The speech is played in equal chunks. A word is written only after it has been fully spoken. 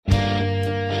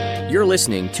You're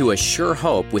listening to A Sure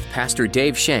Hope with Pastor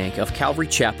Dave Shank of Calvary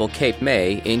Chapel, Cape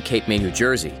May in Cape May, New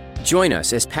Jersey. Join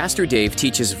us as Pastor Dave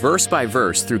teaches verse by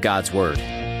verse through God's Word.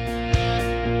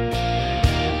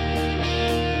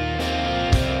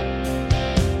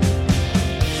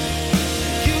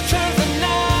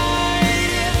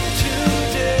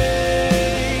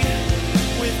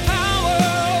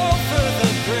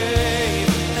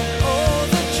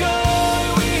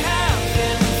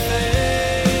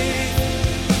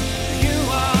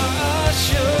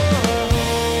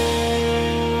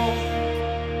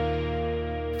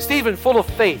 Stephen, full of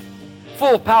faith,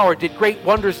 full of power, did great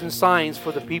wonders and signs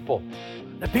for the people.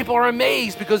 The people are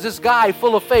amazed because this guy,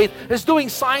 full of faith, is doing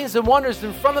signs and wonders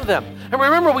in front of them. And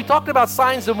remember, we talked about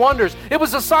signs and wonders. It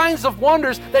was the signs of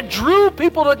wonders that drew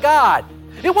people to God.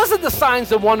 It wasn't the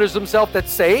signs and wonders themselves that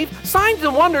saved. Signs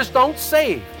and wonders don't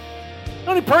save. The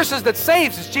only person that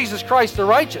saves is Jesus Christ the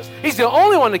righteous. He's the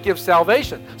only one that gives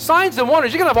salvation. Signs and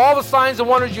wonders, you can have all the signs and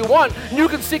wonders you want, and you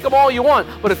can seek them all you want,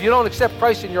 but if you don't accept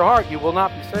Christ in your heart, you will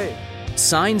not be saved.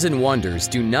 Signs and wonders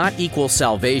do not equal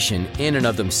salvation in and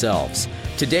of themselves.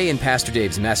 Today in Pastor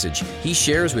Dave's message, he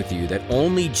shares with you that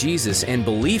only Jesus and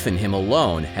belief in Him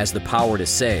alone has the power to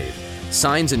save.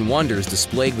 Signs and wonders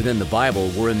displayed within the Bible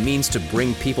were a means to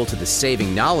bring people to the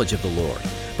saving knowledge of the Lord,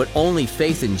 but only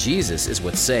faith in Jesus is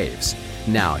what saves.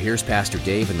 Now, here's Pastor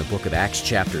Dave in the book of Acts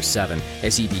chapter 7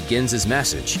 as he begins his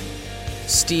message,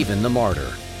 Stephen the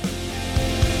Martyr.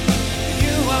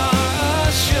 You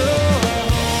are sure.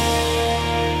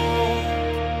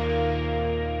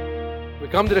 We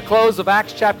come to the close of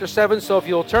Acts chapter 7, so if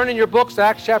you'll turn in your books to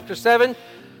Acts chapter 7,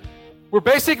 we're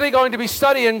basically going to be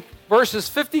studying verses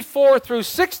 54 through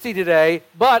 60 today,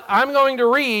 but I'm going to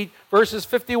read verses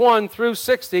 51 through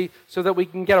 60 so that we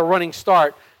can get a running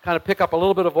start, kind of pick up a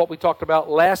little bit of what we talked about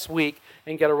last week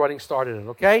and get a running start in it,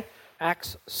 okay?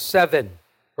 Acts 7,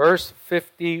 verse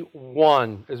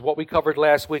 51 is what we covered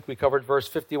last week. We covered verse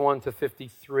 51 to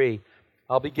 53.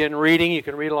 I'll begin reading. You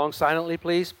can read along silently,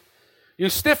 please. You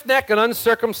stiff-necked and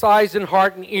uncircumcised in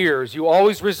heart and ears, you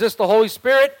always resist the Holy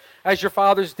Spirit, as your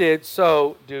fathers did,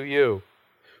 so do you.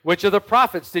 Which of the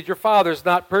prophets did your fathers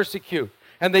not persecute?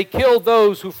 And they killed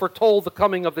those who foretold the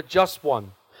coming of the Just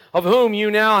One, of whom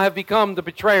you now have become the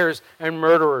betrayers and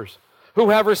murderers, who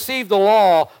have received the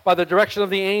law by the direction of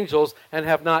the angels and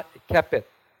have not kept it.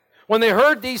 When they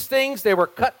heard these things, they were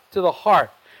cut to the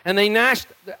heart, and they gnashed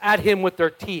at him with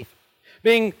their teeth.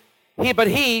 But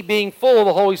he, being full of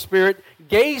the Holy Spirit,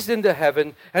 gazed into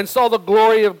heaven and saw the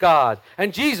glory of God,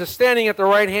 and Jesus standing at the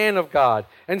right hand of God,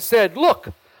 and said,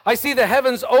 Look, I see the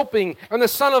heavens opening, and the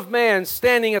Son of Man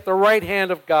standing at the right hand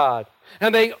of God.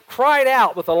 And they cried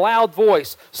out with a loud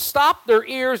voice, stopped their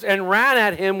ears, and ran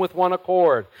at him with one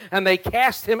accord. And they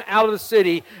cast him out of the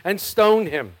city and stoned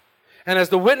him. And as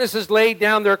the witnesses laid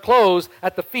down their clothes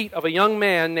at the feet of a young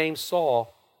man named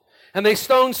Saul, and they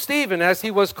stoned Stephen as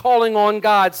he was calling on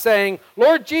God, saying,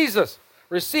 Lord Jesus,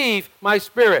 receive my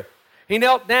spirit. He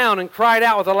knelt down and cried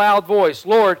out with a loud voice,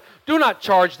 Lord, do not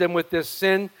charge them with this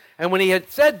sin. And when he had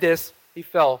said this, he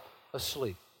fell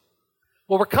asleep.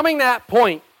 Well, we're coming to that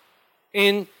point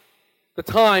in the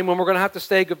time when we're going to have to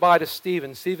say goodbye to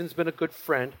Stephen. Stephen's been a good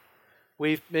friend.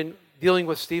 We've been dealing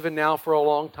with Stephen now for a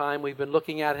long time. We've been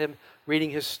looking at him, reading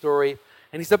his story,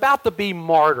 and he's about to be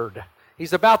martyred.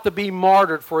 He's about to be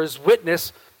martyred for his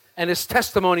witness and his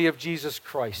testimony of Jesus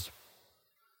Christ.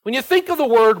 When you think of the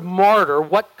word martyr,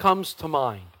 what comes to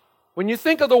mind? When you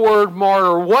think of the word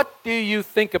martyr, what do you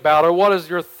think about, or what is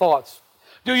your thoughts?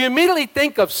 Do you immediately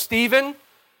think of Stephen?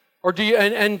 Or do you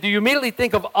immediately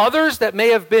think of others that may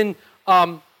have been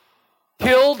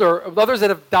killed, or others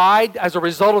that have died as a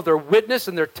result of their witness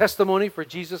and their testimony for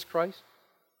Jesus Christ?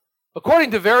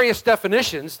 According to various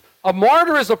definitions, a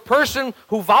martyr is a person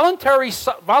who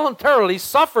voluntarily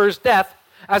suffers death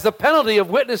as a penalty of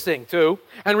witnessing to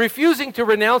and refusing to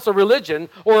renounce a religion,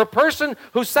 or a person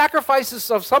who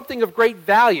sacrifices of something of great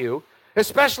value,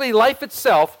 especially life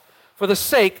itself, for the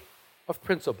sake of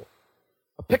principle.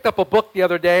 I picked up a book the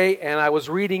other day, and I was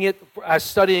reading it as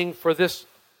studying for this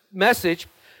message,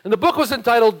 and the book was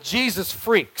entitled Jesus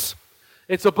Freaks.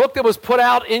 It's a book that was put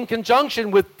out in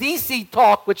conjunction with DC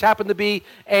Talk, which happened to be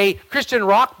a Christian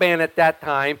rock band at that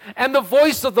time, and the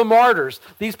Voice of the Martyrs.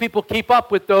 These people keep up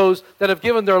with those that have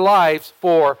given their lives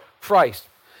for Christ.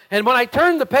 And when I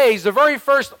turned the page, the very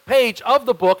first page of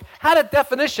the book had a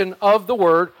definition of the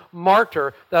word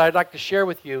martyr that I'd like to share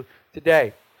with you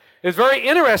today. It's very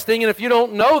interesting, and if you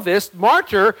don't know this,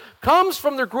 martyr comes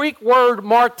from the Greek word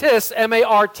martys,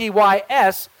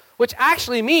 M-A-R-T-Y-S, which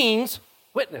actually means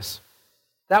witness.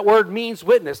 That word means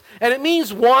witness. And it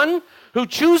means one who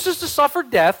chooses to suffer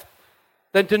death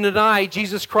than to deny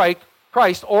Jesus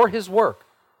Christ or his work.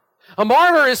 A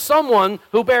martyr is someone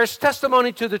who bears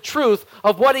testimony to the truth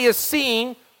of what he has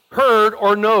seen, heard,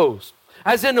 or knows,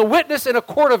 as in a witness in a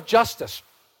court of justice.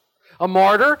 A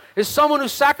martyr is someone who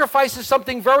sacrifices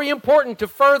something very important to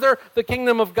further the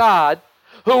kingdom of God,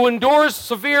 who endures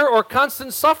severe or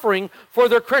constant suffering for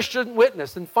their Christian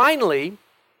witness. And finally,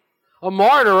 a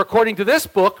martyr, according to this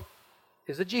book,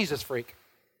 is a Jesus freak.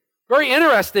 Very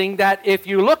interesting that if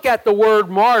you look at the word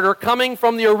martyr coming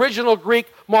from the original Greek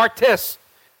martis,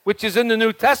 which is in the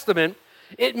New Testament,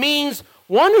 it means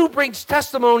one who brings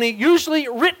testimony, usually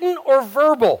written or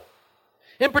verbal.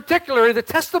 In particular, the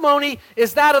testimony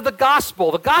is that of the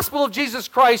gospel of Jesus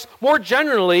Christ, more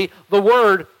generally, the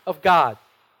Word of God.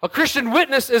 A Christian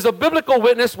witness is a biblical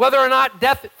witness. Whether or not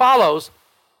death follows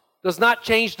does not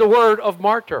change the word of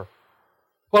martyr.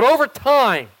 But over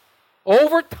time,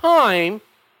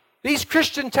 these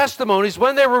Christian testimonies,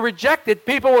 when they were rejected,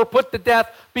 people were put to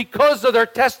death because of their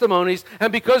testimonies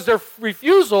and because their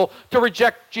refusal to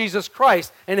reject Jesus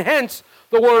Christ. And hence,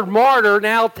 the word martyr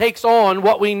now takes on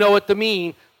what we know it to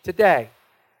mean today.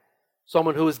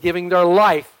 Someone who is giving their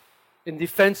life in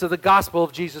defense of the gospel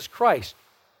of Jesus Christ.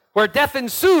 Where death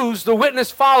ensues, the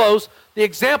witness follows the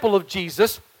example of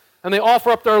Jesus, and they offer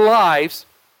up their lives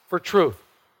for truth.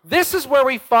 This is where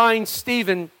we find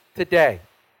Stephen today.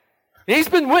 He's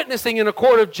been witnessing in a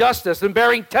court of justice and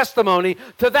bearing testimony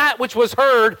to that which was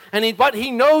heard and what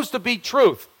he knows to be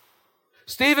truth.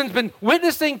 Stephen's been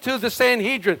witnessing to the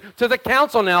Sanhedrin, to the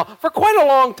council now, for quite a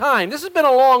long time. This has been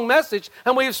a long message,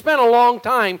 and we've spent a long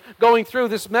time going through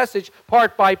this message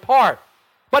part by part.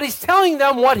 But he's telling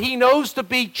them what he knows to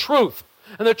be truth.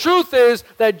 And the truth is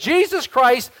that Jesus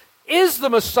Christ is the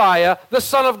Messiah, the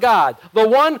Son of God, the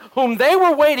one whom they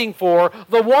were waiting for,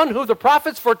 the one who the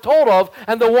prophets foretold of,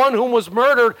 and the one whom was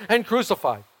murdered and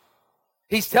crucified.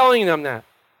 He's telling them that.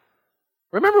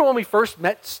 Remember when we first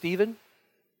met Stephen?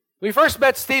 We first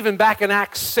met Stephen back in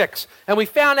Acts 6, and we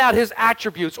found out his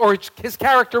attributes, or his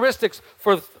characteristics,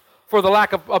 for the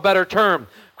lack of a better term.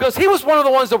 Because he was one of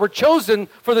the ones that were chosen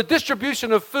for the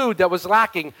distribution of food that was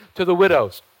lacking to the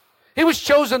widows. He was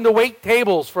chosen to wait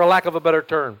tables, for a lack of a better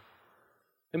term.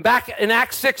 And back in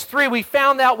Acts 6:3, we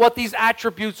found out what these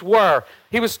attributes were.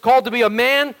 He was called to be a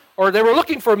man, or they were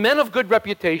looking for men of good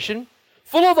reputation,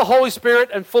 full of the Holy Spirit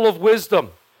and full of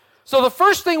wisdom. So the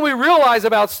first thing we realize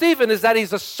about Stephen is that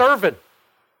he's a servant.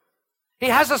 He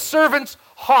has a servant's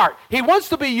heart. He wants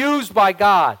to be used by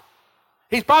God.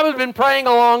 He's probably been praying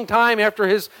a long time after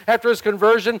his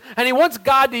conversion, and he wants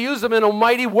God to use him in a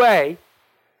mighty way.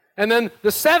 And then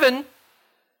the seven,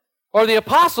 or the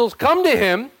apostles, come to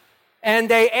him, and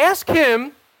they ask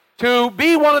him to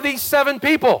be one of these seven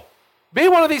people. Be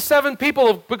one of these seven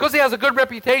people because he has a good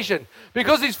reputation,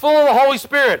 because he's full of the Holy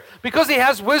Spirit, because he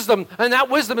has wisdom, and that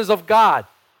wisdom is of God.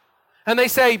 And they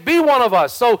say, be one of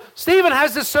us. So Stephen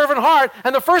has this servant heart,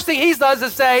 and the first thing he does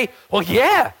is say, well,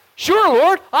 yeah, sure,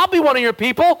 Lord, I'll be one of your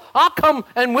people. I'll come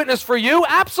and witness for you.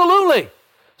 Absolutely.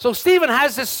 So Stephen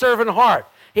has this servant heart.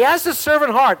 He has this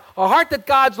servant heart, a heart that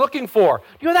God's looking for. Do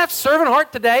you have that servant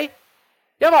heart today?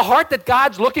 You have a heart that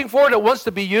God's looking for, that wants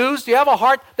to be used? Do you have a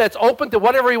heart that's open to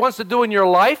whatever he wants to do in your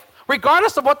life?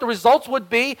 Regardless of what the results would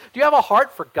be, do you have a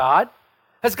heart for God?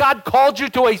 Has God called you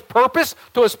to a purpose,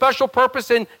 to a special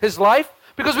purpose in his life?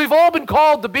 Because we've all been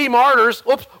called to be martyrs,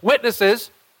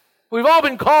 witnesses. We've all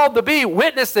been called to be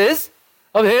witnesses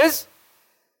of his.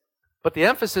 But the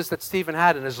emphasis that Stephen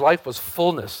had in his life was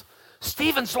fullness.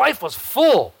 Stephen's life was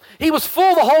full. He was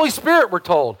full of the Holy Spirit, we're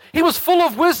told. He was full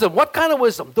of wisdom. What kind of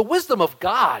wisdom? The wisdom of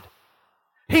God.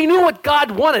 He knew what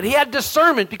God wanted. He had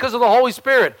discernment because of the Holy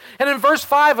Spirit. And in verse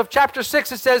 5 of chapter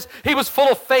 6, it says he was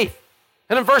full of faith.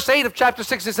 And in verse 8 of chapter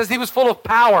 6, it says he was full of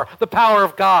power, the power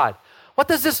of God. What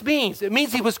does this mean? It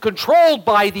means he was controlled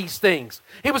by these things.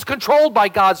 He was controlled by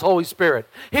God's Holy Spirit.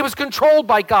 He was controlled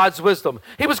by God's wisdom.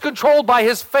 He was controlled by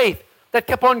his faith that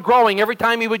kept on growing every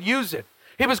time he would use it.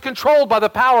 He was controlled by the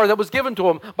power that was given to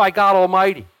him by God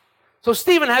Almighty. So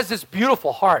Stephen has this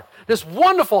beautiful heart, this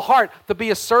wonderful heart to be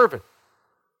a servant.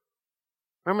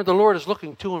 Remember, the Lord is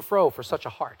looking to and fro for such a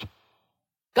heart.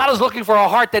 God is looking for a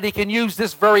heart that he can use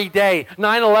this very day,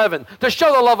 9/11, to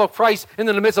show the love of Christ in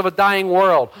the midst of a dying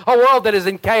world, a world that is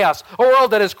in chaos, a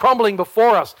world that is crumbling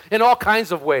before us in all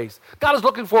kinds of ways. God is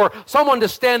looking for someone to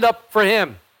stand up for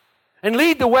him and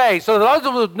lead the way so that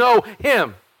others would know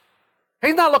him.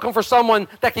 He's not looking for someone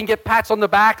that can get pats on the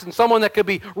backs and someone that could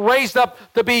be raised up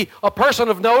to be a person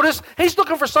of notice. He's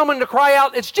looking for someone to cry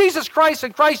out, it's Jesus Christ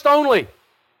and Christ only.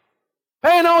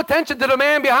 Pay no attention to the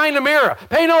man behind the mirror.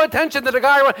 Pay no attention to the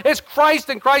guy. It's Christ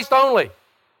and Christ only.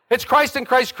 It's Christ and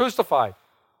Christ crucified.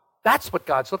 That's what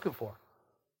God's looking for.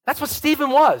 That's what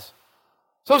Stephen was.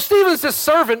 So Stephen's this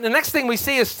servant. The next thing we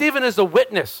see is Stephen is a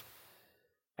witness.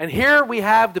 And here we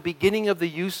have the beginning of the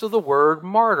use of the word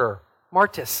martyr,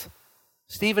 martis.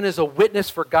 Stephen is a witness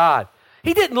for God.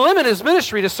 He didn't limit his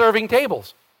ministry to serving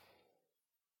tables.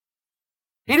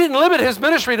 He didn't limit his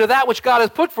ministry to that which God has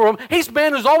put for him. He's a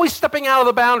man who's always stepping out of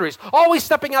the boundaries, always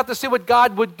stepping out to see what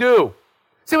God would do.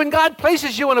 See, when God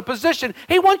places you in a position,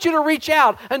 He wants you to reach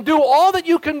out and do all that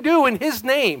you can do in His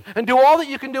name and do all that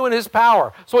you can do in His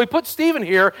power. So He put Stephen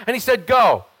here and He said,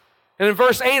 go. And in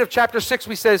verse 8 of chapter 6,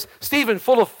 we says, Stephen,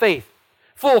 full of faith,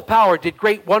 full of power, did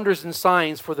great wonders and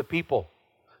signs for the people.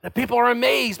 The people are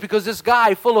amazed because this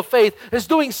guy, full of faith, is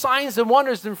doing signs and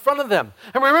wonders in front of them.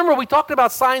 And remember, we talked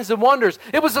about signs and wonders.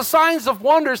 It was the signs of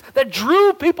wonders that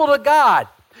drew people to God.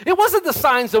 It wasn't the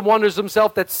signs and wonders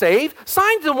themselves that save.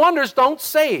 Signs and wonders don't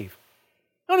save.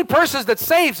 The only person that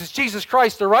saves is Jesus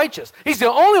Christ the righteous. He's the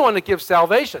only one that gives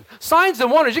salvation. Signs and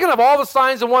wonders, you can have all the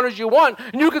signs and wonders you want,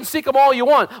 and you can seek them all you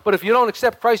want. But if you don't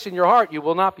accept Christ in your heart, you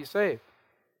will not be saved.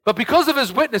 But because of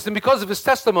his witness and because of his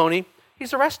testimony,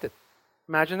 he's arrested.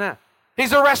 Imagine that.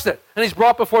 He's arrested, and he's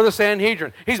brought before the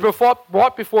Sanhedrin. He's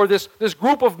brought before this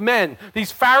group of men,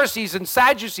 these Pharisees and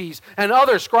Sadducees and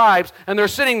other scribes, and they're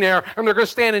sitting there, and they're going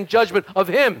to stand in judgment of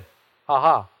him.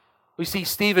 Aha. We see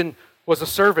Stephen was a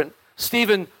servant.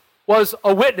 Stephen was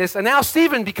a witness, and now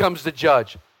Stephen becomes the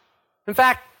judge. In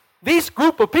fact, this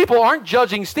group of people aren't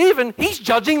judging Stephen, he's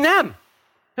judging them.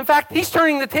 In fact, he's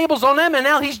turning the tables on them, and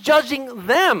now he's judging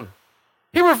them.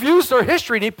 He reviews their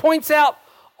history, and he points out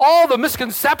all the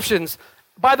misconceptions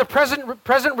by the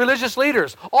present religious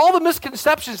leaders, all the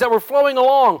misconceptions that were flowing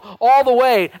along all the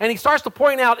way. And he starts to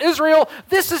point out, Israel,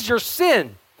 this is your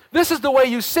sin. This is the way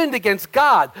you sinned against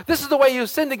God. This is the way you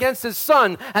sinned against His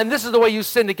Son. And this is the way you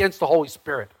sinned against the Holy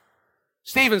Spirit.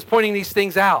 Stephen's pointing these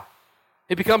things out.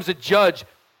 He becomes a judge.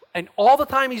 And all the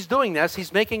time he's doing this,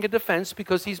 he's making a defense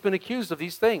because he's been accused of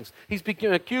these things. He's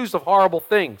been accused of horrible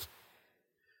things.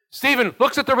 Stephen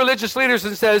looks at the religious leaders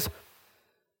and says,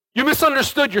 you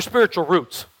misunderstood your spiritual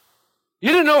roots.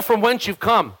 You didn't know from whence you've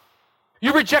come.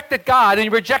 You rejected God and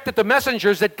you rejected the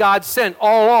messengers that God sent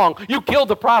all along. You killed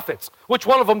the prophets. Which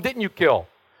one of them didn't you kill?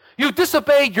 You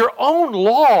disobeyed your own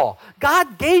law.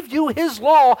 God gave you His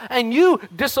law and you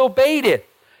disobeyed it.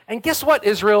 And guess what,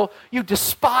 Israel? You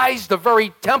despised the very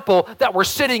temple that we're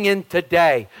sitting in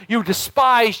today. You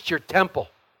despised your temple.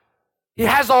 He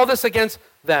has all this against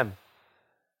them.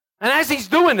 And as he's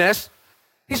doing this,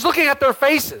 he's looking at their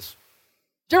faces.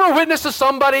 Do you ever witness to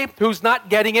somebody who's not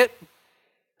getting it?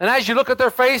 And as you look at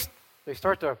their face, they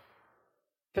start to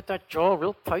get that jaw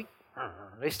real tight.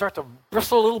 They start to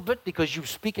bristle a little bit because you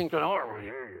speak and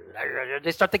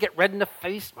they start to get red in the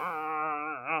face.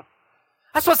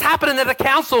 That's what's happening at the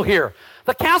council here.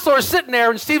 The council are sitting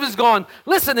there and Stephen's going,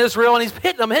 listen, Israel, and he's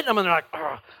hitting them, and they're like,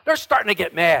 they're starting to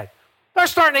get mad. They're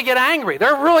starting to get angry.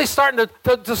 They're really starting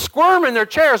to squirm in their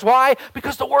chairs. Why?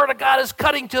 Because the Word of God is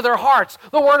cutting to their hearts.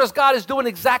 The Word of God is doing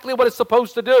exactly what it's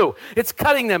supposed to do. It's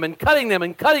cutting them and cutting them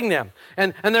and cutting them.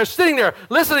 And they're sitting there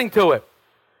listening to it.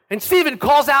 And Stephen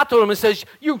calls out to them and says,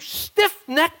 you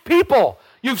stiff-necked people,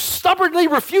 you've stubbornly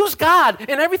refused God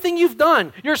in everything you've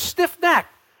done. You're stiff-necked.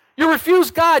 You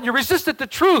refuse God. You resisted the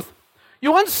truth.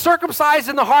 You uncircumcised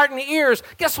in the heart and the ears.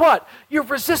 Guess what?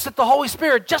 You've resisted the Holy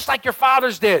Spirit just like your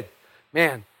fathers did.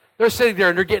 Man, they're sitting there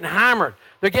and they're getting hammered.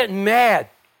 They're getting mad.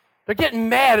 They're getting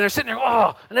mad and they're sitting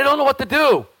there, and they don't know what to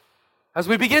do. As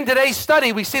we begin today's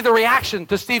study, we see the reaction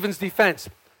to Stephen's defense.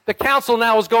 The council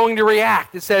now is going to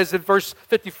react. It says in verse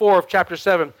 54 of chapter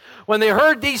 7, when they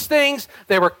heard these things,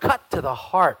 they were cut to the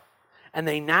heart and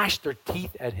they gnashed their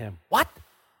teeth at him. What?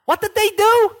 What did they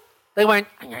do? They went,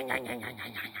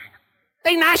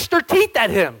 they gnashed their teeth at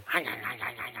him.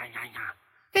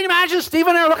 Can you imagine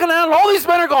Stephen there looking at him? All these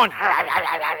men are going,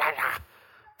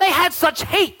 they had such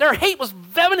hate. Their hate was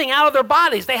vomiting out of their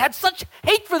bodies. They had such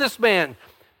hate for this man.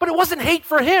 But it wasn't hate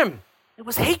for him. It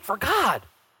was hate for God.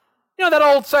 You know that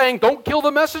old saying, don't kill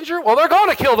the messenger? Well, they're going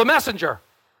to kill the messenger.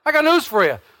 I got news for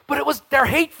you. But it was their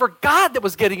hate for God that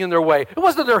was getting in their way. It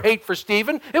wasn't their hate for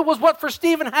Stephen. It was what for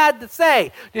Stephen had to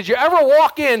say. Did you ever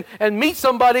walk in and meet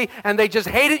somebody and they just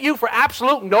hated you for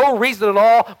absolute no reason at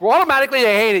all? Well, automatically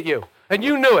they hated you. And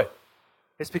you knew it.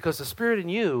 It's because the Spirit in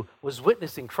you was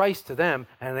witnessing Christ to them,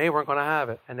 and they weren't going to have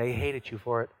it, and they hated you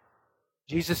for it.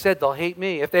 Jesus said, they'll hate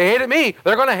me. If they hated me,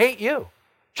 they're going to hate you.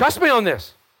 Trust me on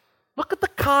this. Look at the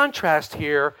contrast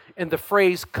here in the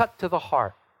phrase, cut to the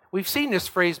heart. We've seen this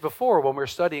phrase before when we're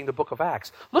studying the book of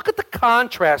Acts. Look at the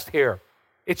contrast here.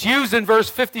 It's used in verse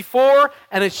 54,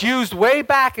 and it's used way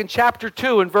back in chapter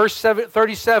 2 in verse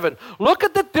 37. Look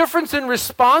at the difference in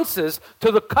responses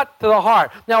to the cut to the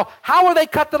heart. Now, how were they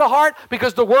cut to the heart?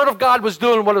 Because the Word of God was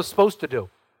doing what it was supposed to do.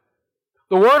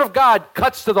 The Word of God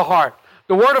cuts to the heart.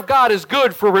 The Word of God is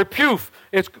good for reproof.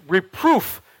 It's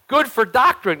reproof, good for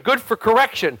doctrine, good for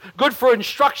correction, good for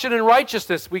instruction in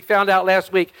righteousness, we found out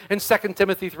last week in 2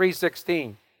 Timothy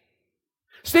 3:16.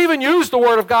 Stephen used the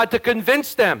Word of God to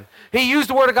convince them. He used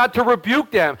the Word of God to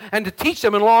rebuke them and to teach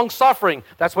them in long suffering.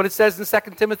 That's what it says in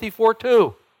 2 Timothy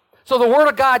 4:2. So the Word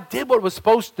of God did what it was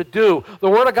supposed to do. The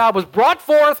Word of God was brought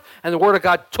forth, and the Word of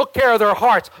God took care of their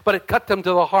hearts, but it cut them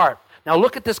to the heart. Now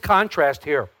look at this contrast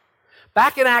here.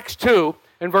 Back in Acts 2,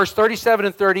 in verse 37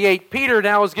 and 38, Peter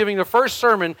now is giving the first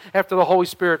sermon after the Holy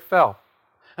Spirit fell.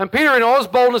 And Peter, in all his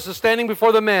boldness, is standing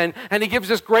before the men, and he gives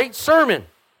this great sermon.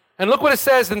 And look what it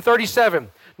says in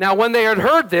 37. Now, when they had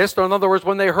heard this, or in other words,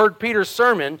 when they heard Peter's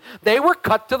sermon, they were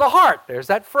cut to the heart. There's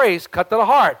that phrase, cut to the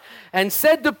heart. And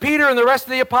said to Peter and the rest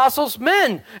of the apostles,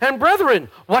 men and brethren,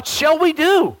 what shall we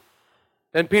do?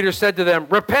 Then Peter said to them,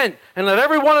 repent, and let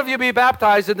every one of you be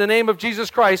baptized in the name of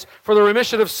Jesus Christ for the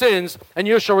remission of sins, and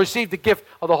you shall receive the gift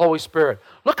of the Holy Spirit.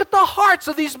 Look at the hearts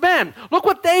of these men. Look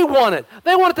what they wanted.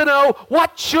 They wanted to know,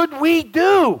 what should we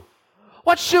do?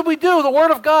 What should we do? The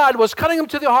Word of God was cutting them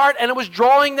to the heart, and it was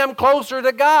drawing them closer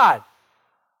to God.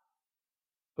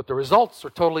 But the results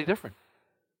are totally different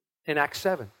in Acts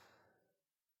 7.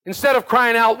 Instead of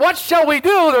crying out, what shall we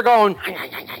do? They're going,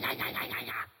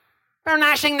 they're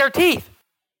gnashing their teeth.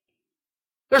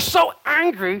 They're so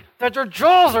angry that their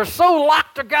jaws are so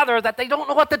locked together that they don't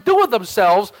know what to do with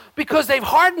themselves because they've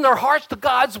hardened their hearts to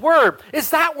God's Word.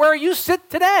 Is that where you sit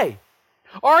today?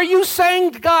 Are you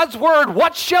saying to God's Word,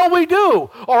 what shall we do?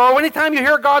 Or anytime you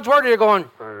hear God's Word, you're going,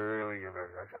 are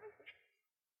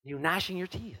you gnashing your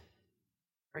teeth?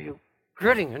 Are you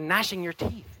gritting and gnashing your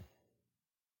teeth?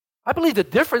 I believe the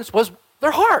difference was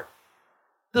their heart.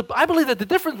 I believe that the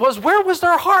difference was, where was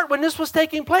their heart when this was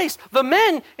taking place? The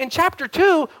men in chapter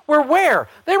 2 were where?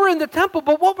 They were in the temple,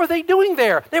 but what were they doing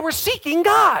there? They were seeking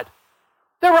God.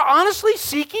 They were honestly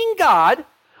seeking God,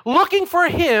 looking for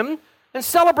Him, and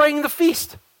celebrating the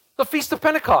feast of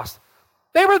Pentecost.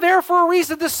 They were there for a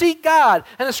reason, to seek God.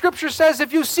 And the Scripture says,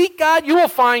 if you seek God, you will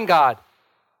find God.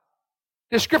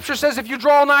 The Scripture says, if you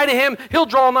draw nigh to Him, He'll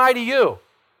draw nigh to you.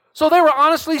 So they were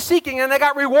honestly seeking, and they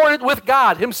got rewarded with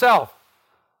God Himself.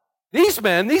 These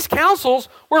men, these councils,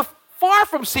 were far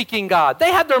from seeking God.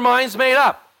 They had their minds made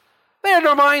up. They had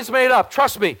their minds made up.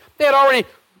 Trust me, they had already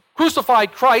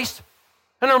crucified Christ,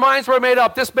 and their minds were made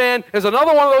up. This man is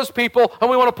another one of those people, and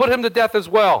we want to put him to death as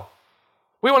well.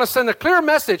 We want to send a clear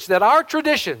message that our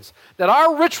traditions, that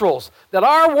our rituals, that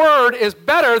our word is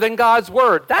better than God's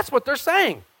word. That's what they're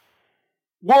saying.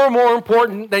 We're more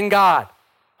important than God.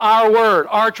 Our word,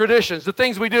 our traditions, the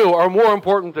things we do are more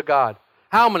important to God.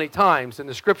 How many times in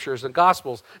the Scriptures and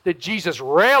Gospels did Jesus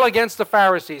rail against the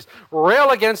Pharisees,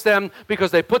 rail against them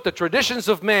because they put the traditions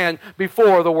of man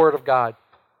before the Word of God?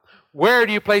 Where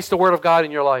do you place the Word of God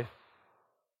in your life?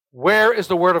 Where is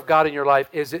the Word of God in your life?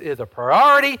 Is it a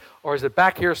priority, or is it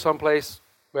back here someplace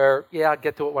where, I'll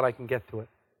get to it when I can get to it?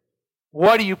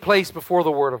 What do you place before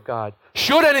the Word of God?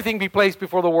 Should anything be placed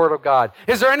before the Word of God?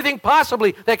 Is there anything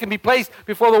possibly that can be placed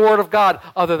before the Word of God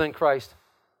other than Christ?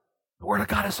 The Word of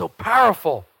God is so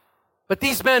powerful. But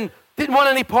these men didn't want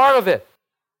any part of it.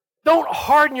 Don't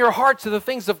harden your heart to the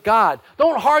things of God.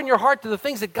 Don't harden your heart to the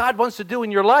things that God wants to do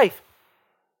in your life.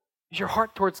 Is your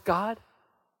heart towards God?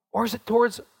 Or is it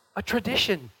towards a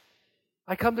tradition?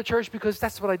 I come to church because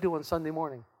that's what I do on Sunday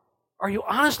morning. Are you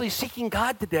honestly seeking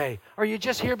God today? Or are you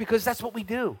just here because that's what we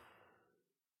do?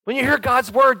 When you hear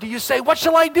God's word, do you say, what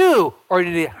shall I do? Or do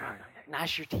you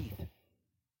gnash your teeth?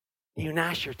 Do you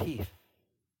gnash your teeth?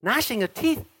 Gnashing of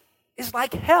teeth is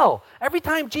like hell. Every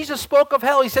time Jesus spoke of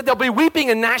hell, He said there'll be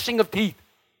weeping and gnashing of teeth.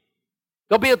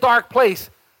 There'll be a dark place.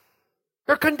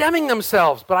 They're condemning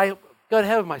themselves, but I got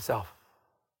ahead of myself.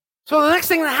 So the next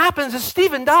thing that happens is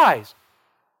Stephen dies.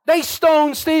 They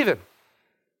stone Stephen.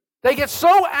 They get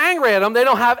so angry at him, they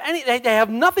have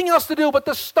nothing else to do but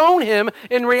to stone him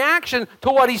in reaction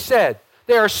to what he said.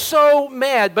 They are so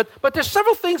mad. But there's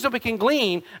several things that we can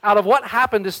glean out of what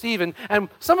happened to Stephen, and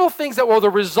some of the things that were the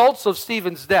results of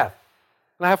Stephen's death.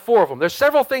 And I have 4 of them. There's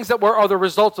several things that are the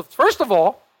results of. First of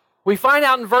all, we find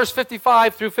out in verse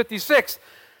 55 through 56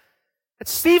 that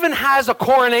Stephen has a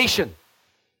coronation.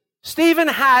 Stephen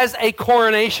has a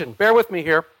coronation. Bear with me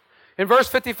here. In verse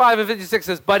 55 and 56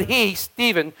 says, "But he,"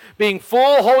 Stephen, "being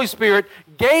full of Holy Spirit,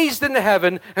 gazed into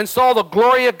heaven and saw the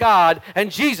glory of God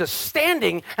and Jesus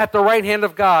standing at the right hand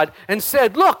of God and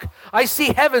said, 'Look, I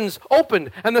see heavens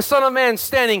opened and the Son of Man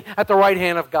standing at the right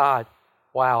hand of God.'"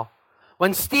 Wow.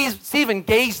 When Stephen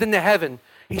gazed into heaven,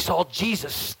 he saw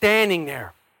Jesus standing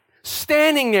there,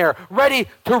 ready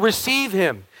to receive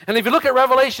him. And if you look at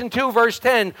Revelation 2, verse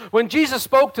 10, when Jesus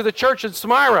spoke to the church in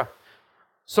Smyrna,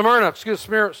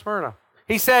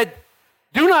 he said,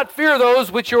 "Do not fear those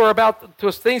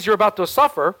things you're about to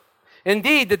suffer.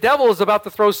 Indeed, the devil is about to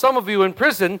throw some of you in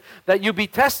prison that you be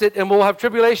tested and will have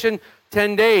tribulation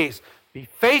 10 days. Be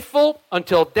faithful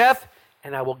until death,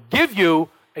 and I will give you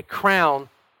a crown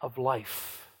of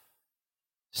life."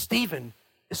 Stephen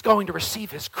is going to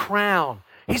receive his crown.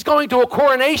 He's going to a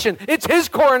coronation. It's his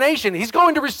coronation. He's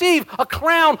going to receive a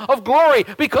crown of glory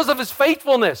because of his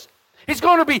faithfulness. He's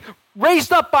going to be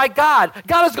raised up by God.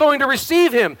 God is going to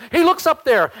receive him. He looks up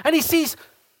there and he sees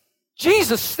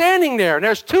Jesus standing there. And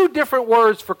there's two different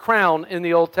words for crown in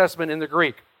the Old Testament in the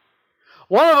Greek.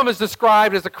 One of them is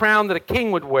described as a crown that a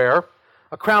king would wear,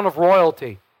 a crown of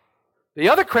royalty. The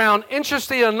other crown,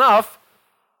 interestingly enough,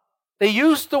 they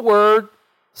used the word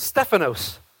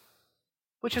Stephanos,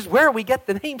 which is where we get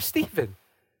the name Stephen,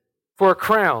 for a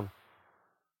crown.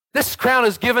 This crown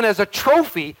is given as a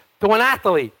trophy to an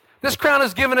athlete. This crown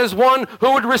is given as one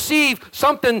who would receive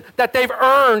something that they've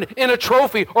earned in a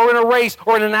trophy or in a race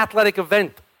or in an athletic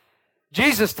event.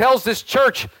 Jesus tells this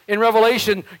church in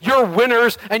Revelation, "You're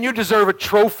winners and you deserve a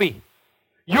trophy.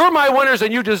 You're my winners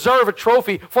and you deserve a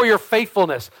trophy for your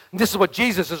faithfulness." And this is what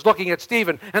Jesus is looking at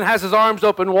Stephen and has his arms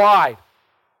open wide.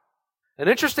 An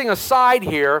interesting aside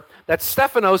here, that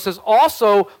Stephanos is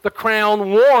also the crown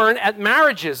worn at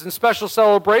marriages and special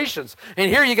celebrations.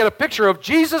 And here you get a picture of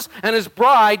Jesus and his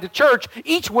bride, the church,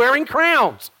 each wearing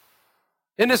crowns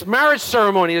in this marriage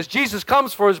ceremony as Jesus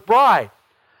comes for his bride.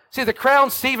 See, the crown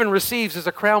Stephen receives is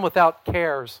a crown without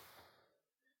cares.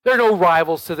 There are no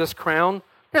rivals to this crown.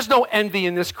 There's no envy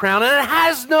in this crown, and it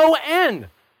has no end.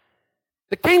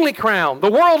 The kingly crown, the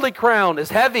worldly crown,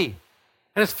 is heavy.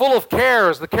 And it's full of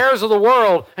cares, the cares of the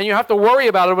world, and you have to worry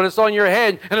about it when it's on your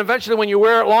head. And eventually when you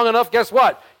wear it long enough, guess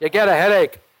what? You get a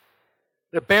headache.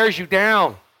 It bears you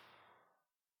down.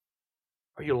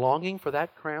 Are you longing for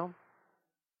that crown?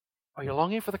 Are you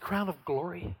longing for the crown of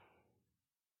glory?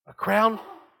 A crown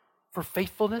for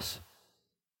faithfulness?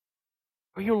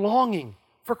 Are you longing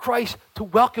for Christ to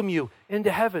welcome you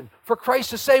into heaven? For Christ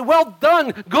to say, "Well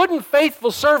done, good and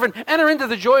faithful servant, enter into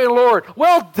the joy of the Lord."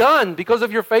 Well done because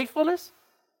of your faithfulness?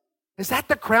 Is that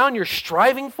the crown you're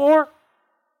striving for?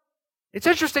 It's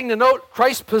interesting to note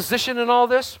Christ's position in all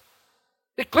this.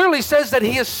 It clearly says that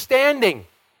he is standing.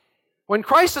 When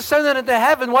Christ ascended into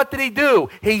heaven, what did he do?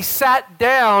 He sat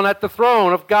down at the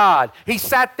throne of God. He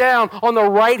sat down on the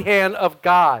right hand of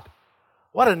God.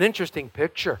 What an interesting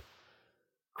picture.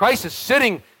 Christ is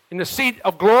sitting in the seat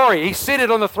of glory. He's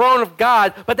seated on the throne of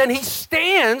God, but then he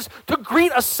stands to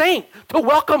greet a saint, to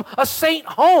welcome a saint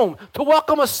home, to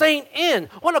welcome a saint in.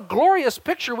 What a glorious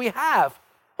picture we have.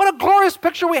 What a glorious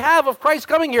picture we have of Christ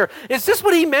coming here. Is this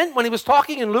what he meant when he was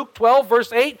talking in Luke 12,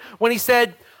 verse 8, when he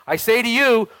said, "I say to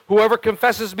you, whoever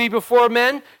confesses me before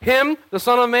men, him, the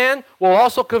Son of Man, will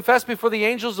also confess before the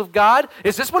angels of God"?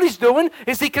 Is this what he's doing?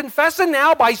 Is he confessing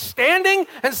now by standing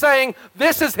and saying,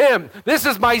 "This is him. This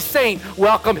is my saint.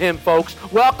 Welcome him, folks.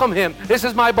 Welcome him. This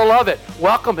is my beloved.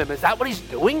 Welcome him." Is that what he's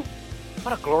doing?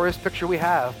 What a glorious picture we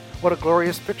have. What a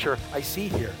glorious picture I see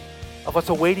here of what's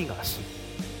awaiting us,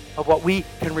 of what we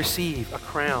can receive, a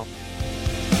crown.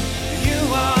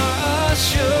 You are a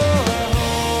sure.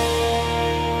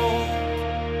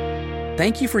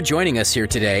 Thank you for joining us here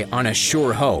today on A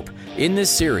Sure Hope. In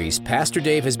this series, Pastor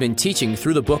Dave has been teaching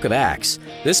through the book of Acts.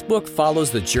 This book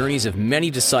follows the journeys of many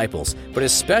disciples, but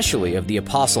especially of the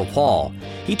Apostle Paul.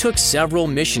 He took several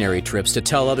missionary trips to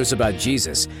tell others about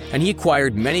Jesus, and he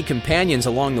acquired many companions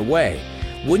along the way.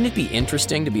 Wouldn't it be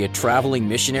interesting to be a traveling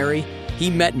missionary? He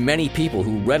met many people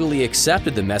who readily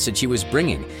accepted the message he was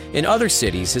bringing. In other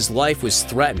cities, his life was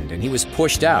threatened and he was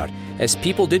pushed out, as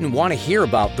people didn't want to hear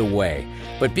about the way.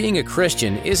 But being a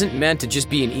Christian isn't meant to just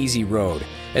be an easy road.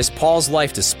 As Paul's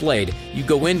life displayed, you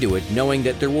go into it knowing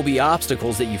that there will be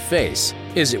obstacles that you face.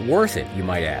 Is it worth it, you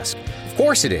might ask? Of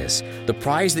course it is. The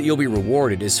prize that you'll be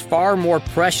rewarded is far more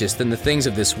precious than the things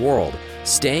of this world.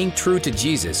 Staying true to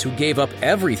Jesus, who gave up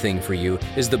everything for you,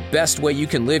 is the best way you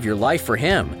can live your life for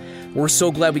Him. We're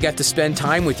so glad we got to spend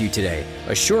time with you today.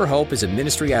 A Sure Hope is a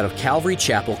ministry out of Calvary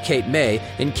Chapel, Cape May,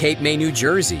 in Cape May, New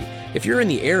Jersey. If you're in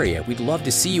the area, we'd love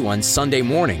to see you on Sunday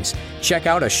mornings. Check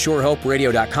out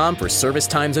ASureHopeRadio.com for service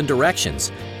times and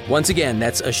directions. Once again,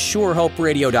 that's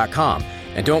AssureHopeRadio.com.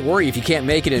 And don't worry if you can't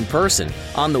make it in person.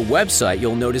 On the website,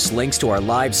 you'll notice links to our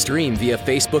live stream via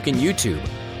Facebook and YouTube.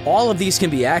 All of these can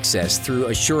be accessed through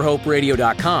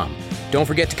AssureHopeRadio.com. Don't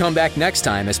forget to come back next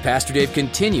time as Pastor Dave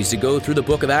continues to go through the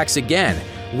book of Acts again,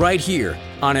 right here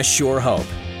on A Sure Hope.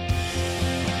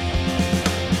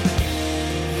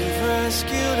 You've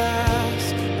rescued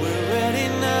us, we're ready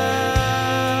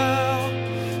now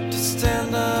to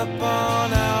stand up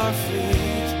on our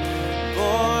feet,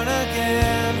 born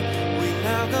again, we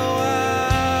now go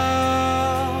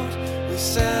out, we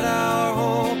set our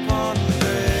hope on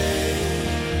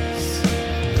grace,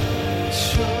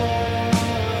 sure.